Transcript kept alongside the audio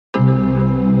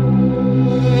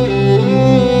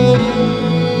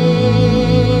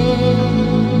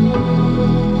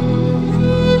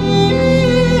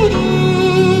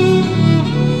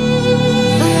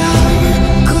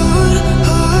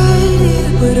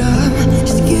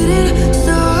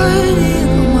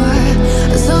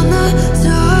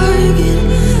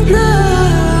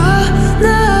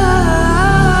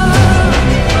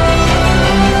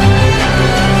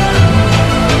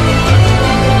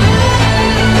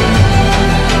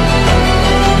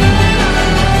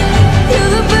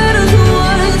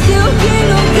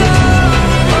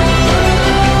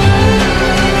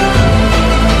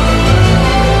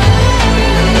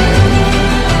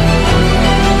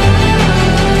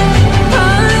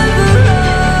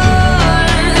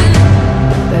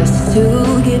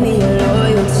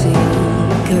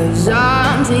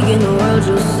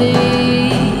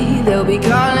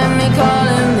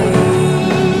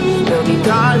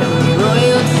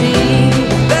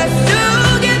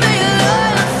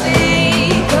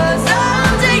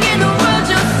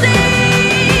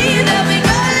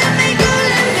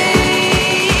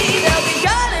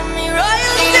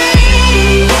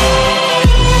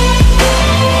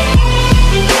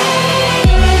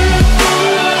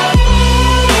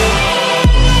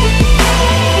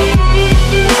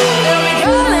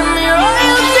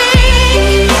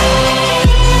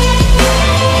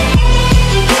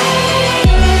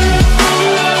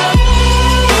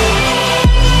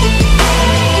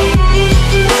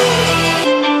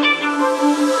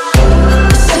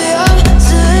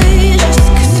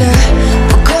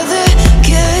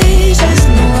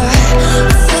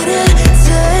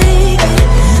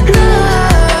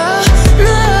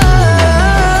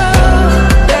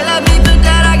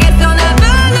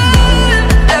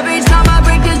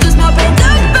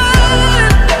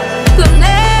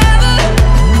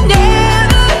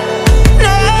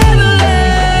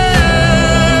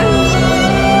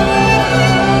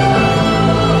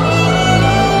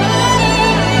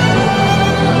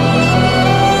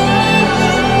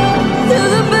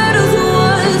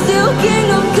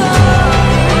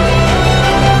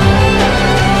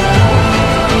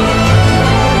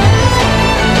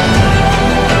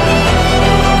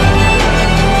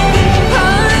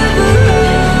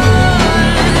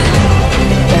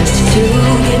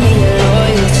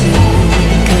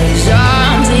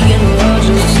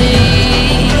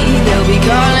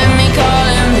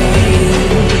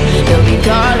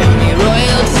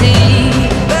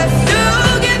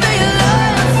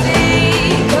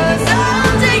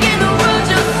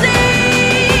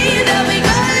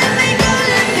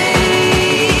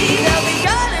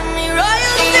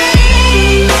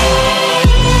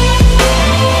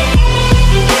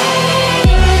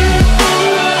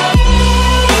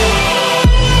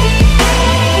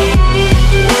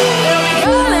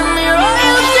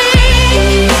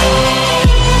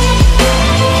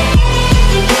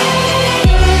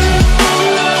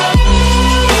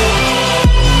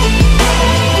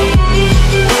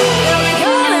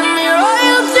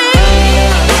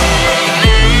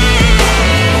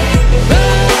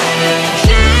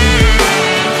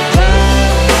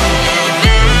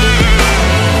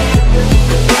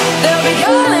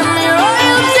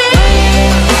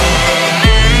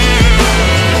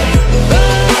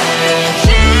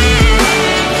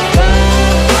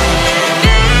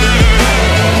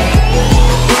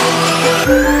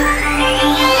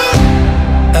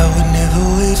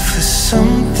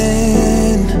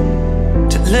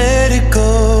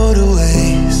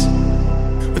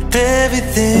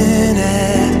something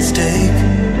at stake.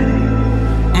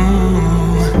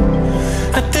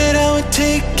 Not that I would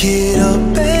take it all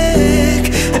back,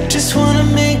 I just wanna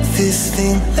make this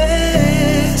thing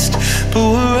last. But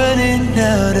we're running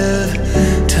out of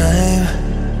time.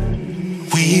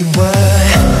 We were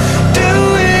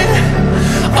doing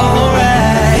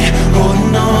alright,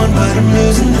 holding on, but I'm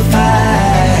losing the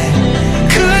fight.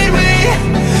 Could we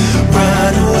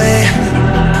run away?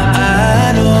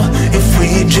 I know if we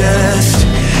just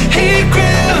hit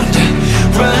ground,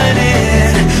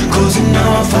 running, closing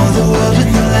off all the world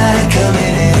with no light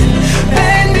coming in,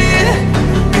 bending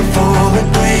before we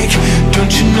break.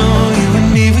 Don't you know you and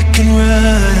me, we can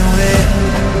run away.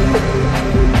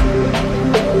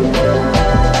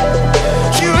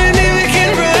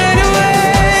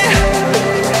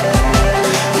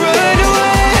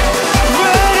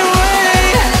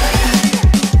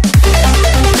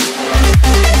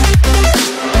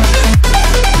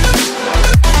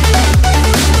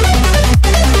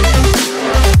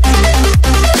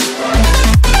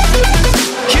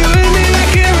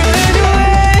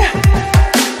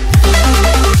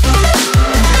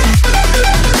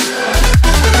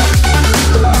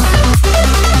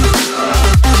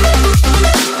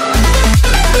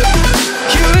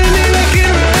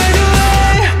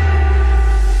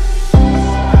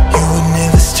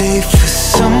 For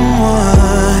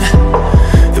someone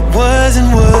that wasn't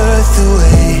worth the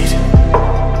wait,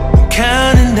 I'm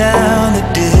counting down the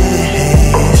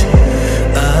days.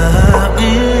 I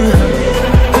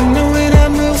know when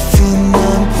I'm moving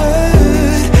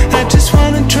onward, I just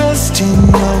wanna trust in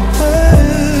your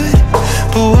word.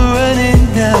 But we're running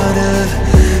out of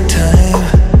time.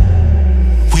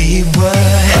 We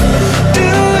were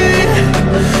doing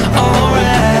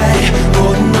alright,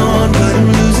 holding on, but I'm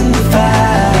losing the fight.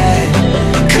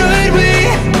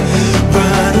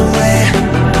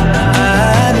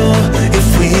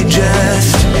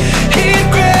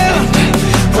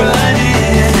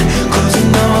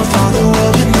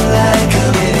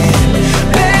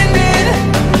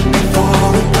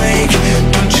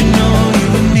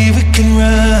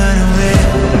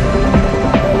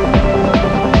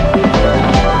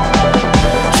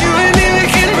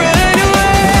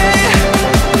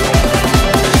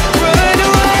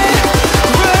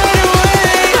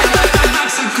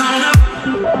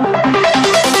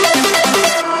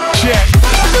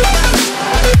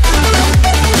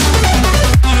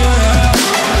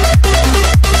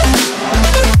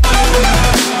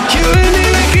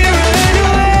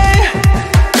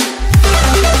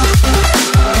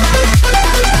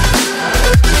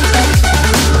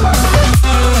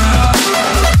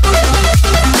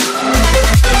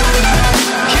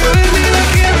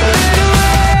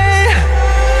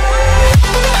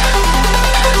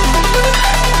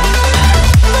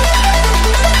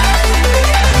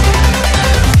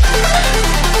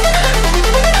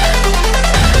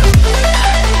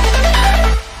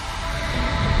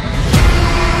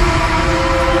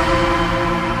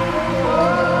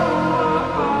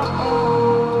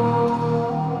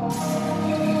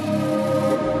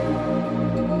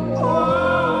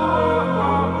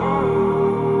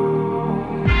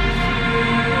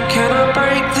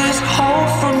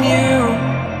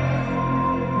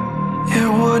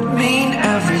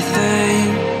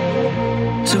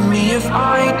 To me if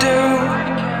I do.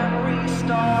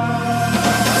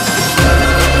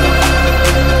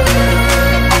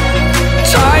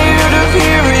 Tired of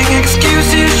hearing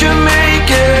excuses you're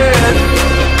making.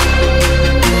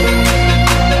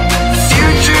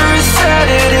 Future is set,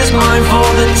 it is mine for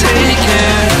the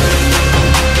taking.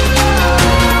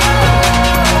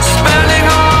 Spending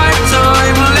all my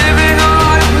time living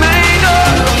all I've made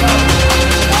up.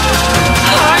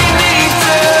 I need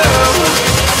to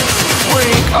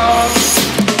wake up.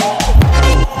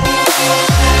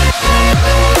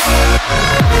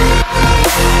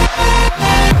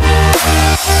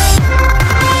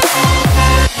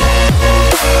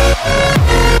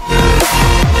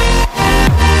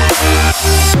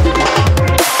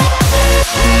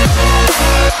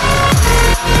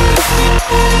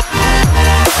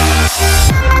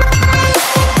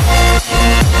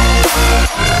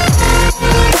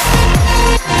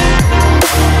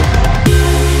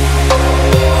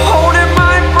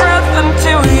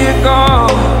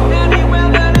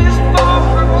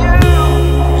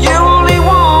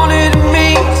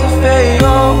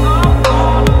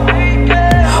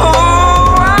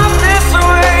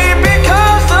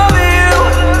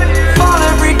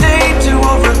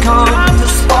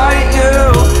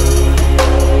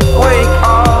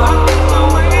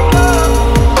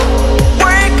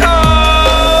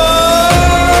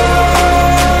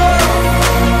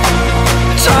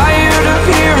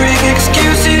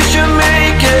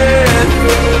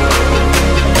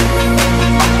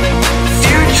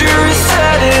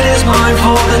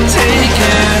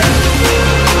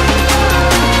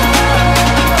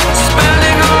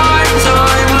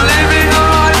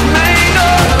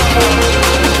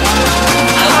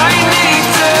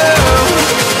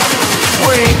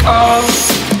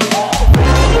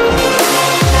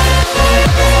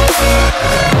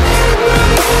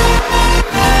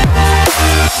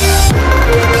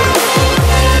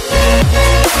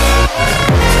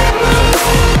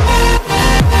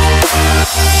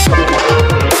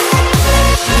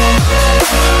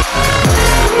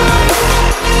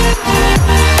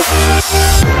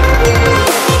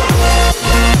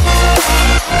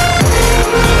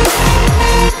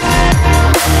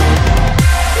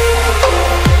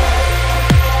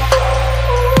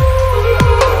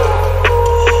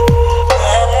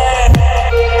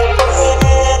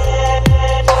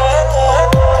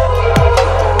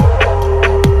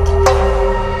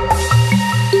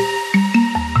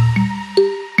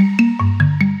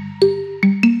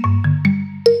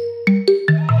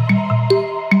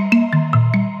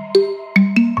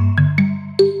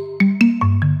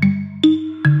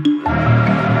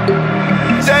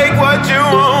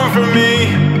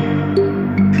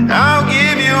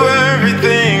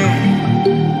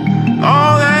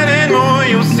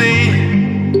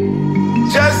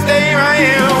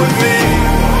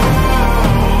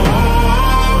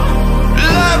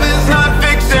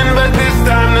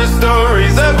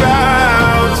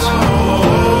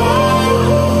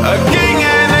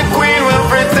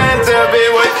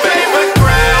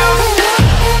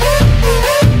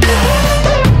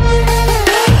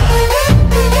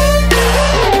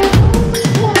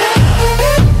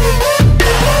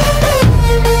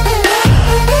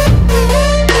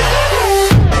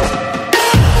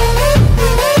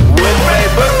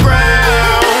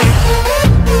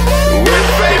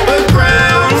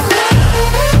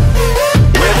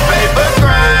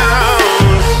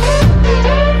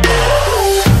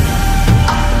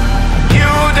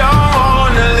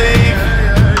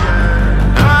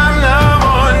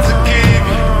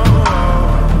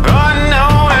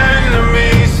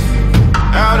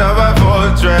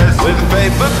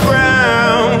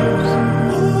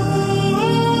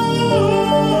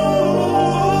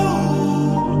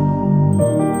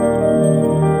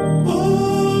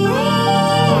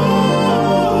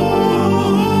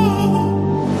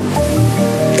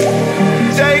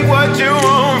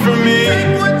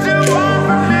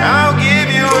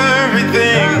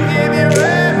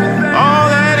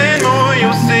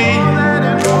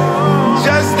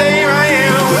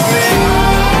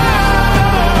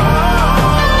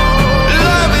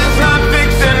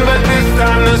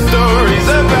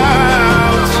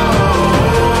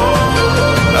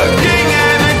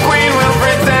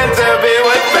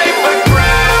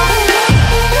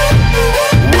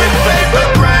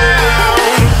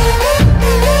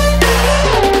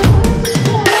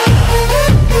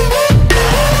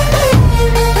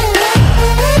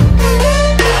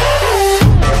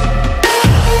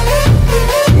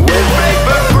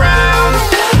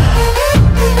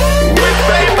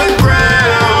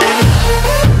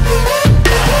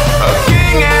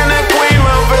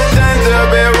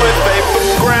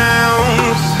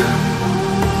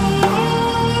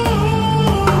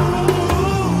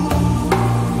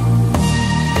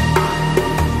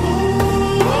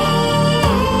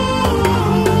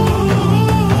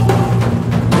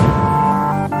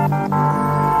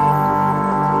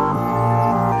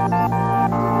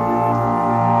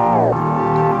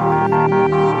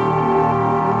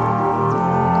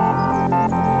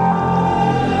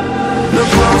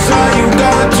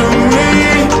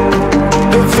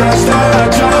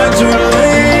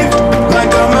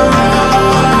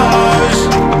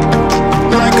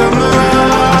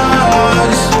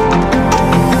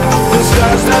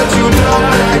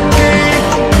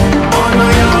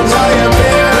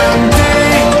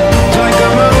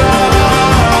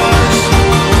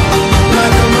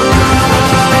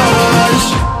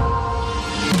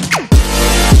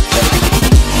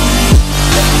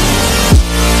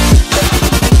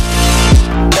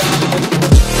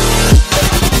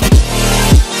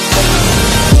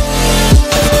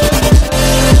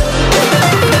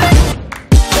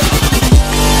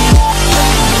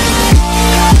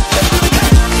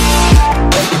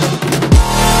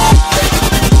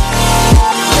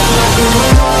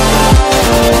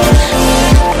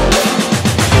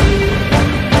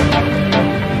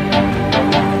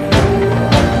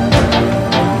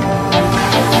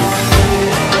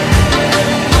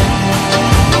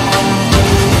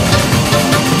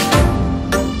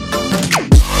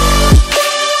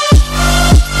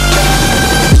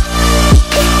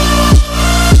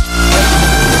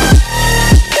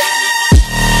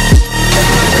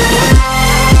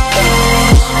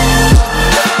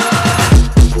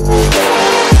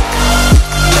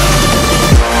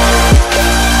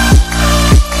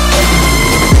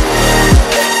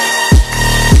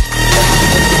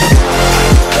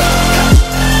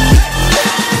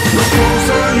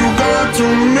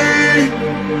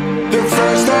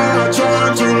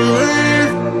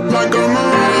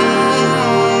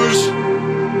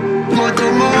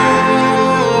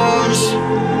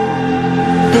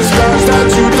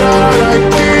 tattooed out like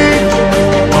deep.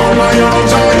 All my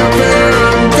arms I have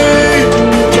empty.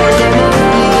 Like a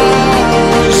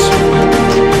mirage.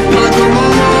 Like a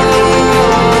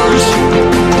mirage.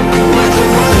 Like a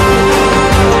mirage.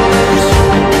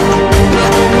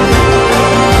 Like a mirage. Like a mirage.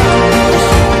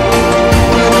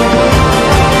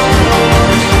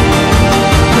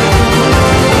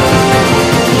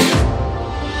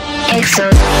 Like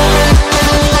a mirage.